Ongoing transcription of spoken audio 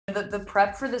The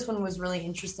prep for this one was really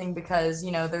interesting because,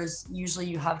 there's usually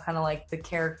you have kind of like the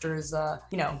characters,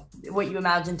 what you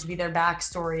imagine to be their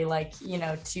backstory, like,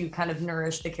 to kind of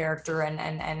nourish the character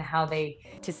and how they.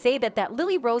 To say that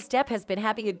Lily-Rose Depp has been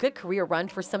having a good career run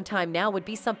for some time now would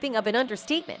be something of an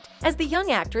understatement, as the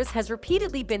young actress has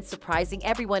repeatedly been surprising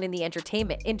everyone in the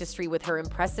entertainment industry with her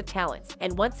impressive talents.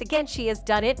 And once again, she has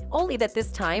done it, only that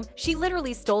this time, she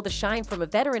literally stole the shine from a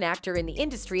veteran actor in the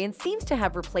industry and seems to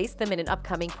have replaced them in an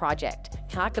upcoming project.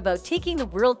 Talk about taking the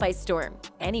world by storm.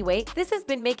 Anyway, this has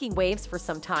been making waves for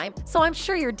some time, so I'm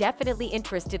sure you're definitely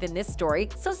interested in this story,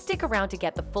 so stick around to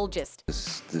get the full gist.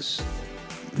 This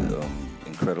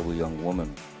incredible young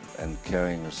woman, and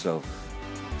carrying herself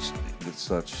with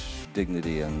such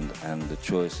dignity and the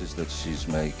choices that she's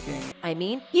making. I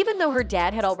mean, even though her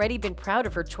dad had already been proud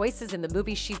of her choices in the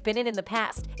movies she's been in the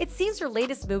past, it seems her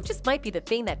latest move just might be the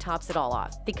thing that tops it all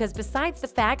off. Because besides the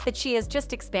fact that she has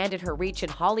just expanded her reach in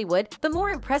Hollywood, the more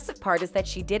impressive part is that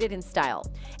she did it in style.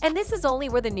 And this is only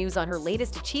where the news on her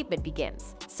latest achievement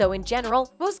begins. So in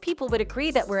general, most people would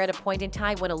agree that we're at a point in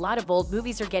time when a lot of old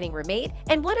movies are getting remade,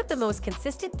 and one of the most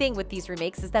consistent thing with these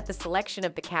remakes is that the selection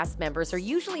of the cast members are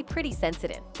usually pretty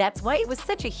sensitive. That's why it was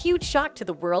such a huge shock to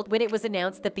the world when it was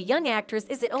announced that the young actress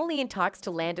isn't only in talks to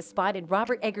land a spot in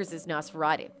Robert Eggers'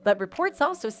 Nosferatu, but reports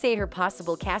also say her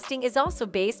possible casting is also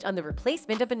based on the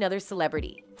replacement of another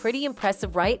celebrity. Pretty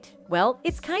impressive, right? Well,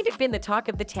 it's kind of been the talk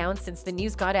of the town since the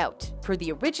news got out. Per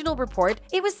the original report,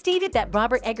 it was stated that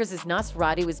Robert Eggers'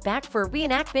 Nosferatu is back for a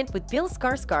reenactment with Bill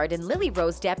Skarsgård and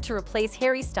Lily-Rose Depp to replace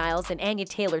Harry Styles and Anya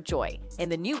Taylor-Joy. In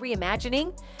the new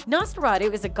reimagining,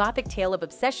 Nosferatu is a gothic tale of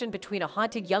obsession between a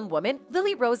haunted young woman,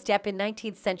 Lily-Rose Depp in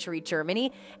 19th century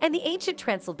Germany, and the ancient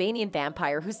Transylvanian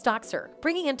vampire who stalks her,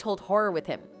 bringing untold horror with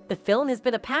him. The film has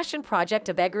been a passion project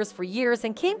of Eggers for years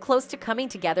and came close to coming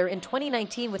together in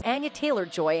 2019 with Anya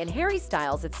Taylor-Joy and Harry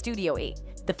Styles at Studio 8.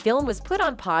 The film was put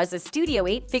on pause as Studio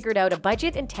 8 figured out a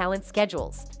budget and talent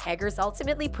schedules. Eggers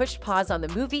ultimately pushed pause on the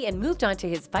movie and moved on to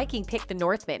his Viking pick The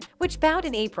Northman, which bowed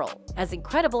in April. As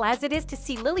incredible as it is to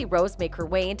see Lily-Rose make her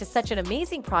way into such an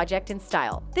amazing project in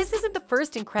style, this isn't the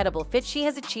first incredible fit she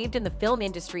has achieved in the film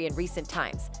industry in recent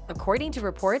times. According to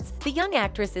reports, the young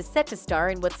actress is set to star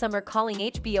in what some are calling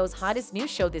HBO's hottest new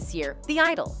show this year, The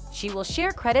Idol. She will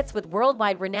share credits with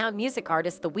worldwide renowned music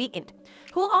artist The Weeknd,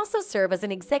 who will also serve as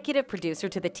an executive producer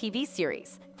to the TV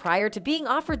series. Prior to being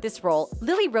offered this role,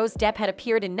 Lily-Rose Depp had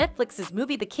appeared in Netflix's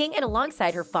movie The King and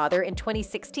alongside her father in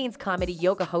 2016's comedy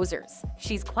Yoga Hosers.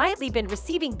 She's quietly been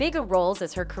receiving bigger roles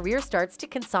as her career starts to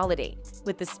consolidate.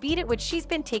 With the speed at which she's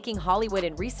been taking Hollywood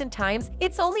in recent times,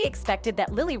 it's only expected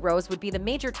that Lily-Rose would be the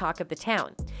major talk of the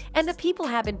town. And the people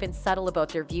haven't been subtle about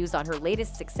their views on her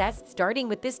latest success, starting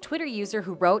with this Twitter user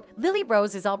who wrote,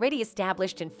 "Lily-Rose is already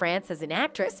established in France as an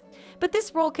actress, but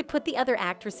this role could put the other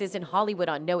actresses in Hollywood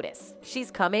on notice. She's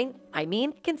coming. I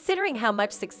mean, considering how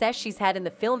much success she's had in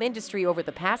the film industry over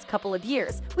the past couple of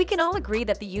years, we can all agree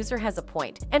that the user has a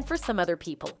point. And for some other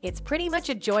people, it's pretty much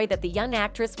a joy that the young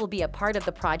actress will be a part of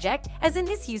the project, as in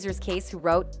this user's case who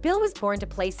wrote, Bill was born to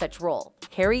play such role.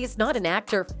 Harry is not an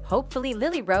actor. Hopefully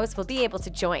Lily-Rose will be able to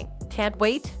join. Can't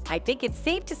wait." I think it's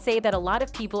safe to say that a lot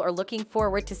of people are looking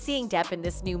forward to seeing Depp in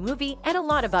this new movie, and a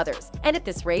lot of others. And at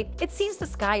this rate, it seems the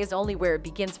sky is only where it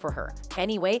begins for her.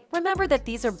 Anyway, remember that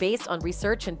these are based on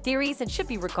research and theories and should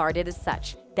be regarded as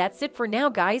such. That's it for now,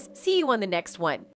 guys. See you on the next one.